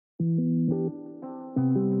Go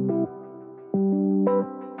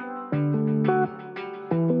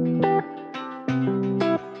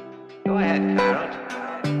ahead, Harold.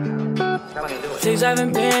 Things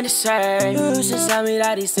haven't been the same. You used to tell me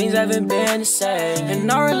that these things haven't been the same.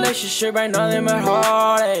 In our relationship, ain't nothing but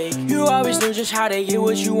heartache. You always knew just how to get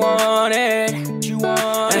what you wanted. And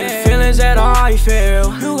the feelings that I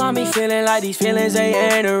feel, you got me feeling like these feelings, they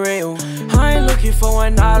ain't real. I ain't looking for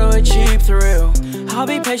a night or a cheap thrill. I'll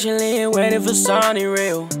be patiently waiting for something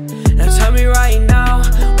real. Now tell me right now,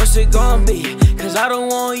 what's it gonna be? Cause I don't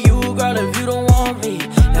want you, girl, if you don't want me.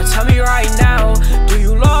 Now tell me right now, do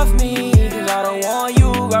you love me? Cause I don't want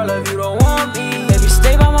you, girl, if you don't want me. Baby,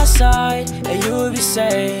 stay by my side, and you will be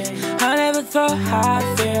safe. I never thought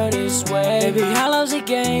I'd feel this way. Baby, I love the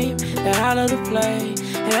game, that I love to play.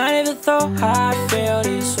 And I never thought I'd feel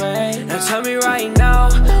this way. Now tell me right now,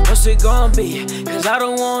 what's it gonna be? Cause I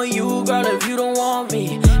don't want you, girl, if you don't want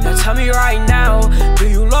me. Now tell me right now, do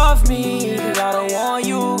you love me? Cause I don't want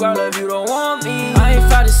you, girl, if you don't want me. I ain't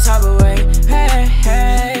felt this type of way, hey,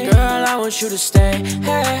 hey. Girl, I want you to stay,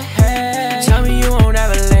 hey, hey. Tell me you won't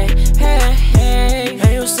ever leave, hey, hey.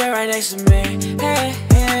 And you'll stay right next to me, hey,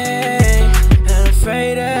 hey. And I'm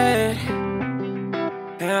faded,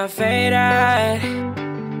 and I'm faded.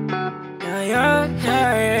 Now you're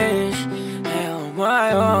yours, and on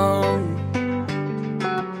my own.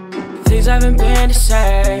 Things haven't been the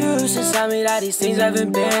same. You used to tell me that these things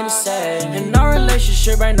haven't been the same. In our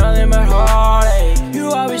relationship, ain't nothing but heartache.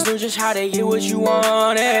 You always knew just how to get what you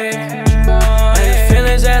wanted. And the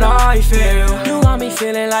feelings that I feel, you got me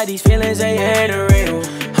feeling like these feelings, they ain't real.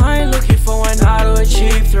 I ain't looking for a night or a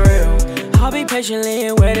cheap thrill. I'll be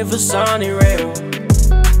patiently waiting for something real.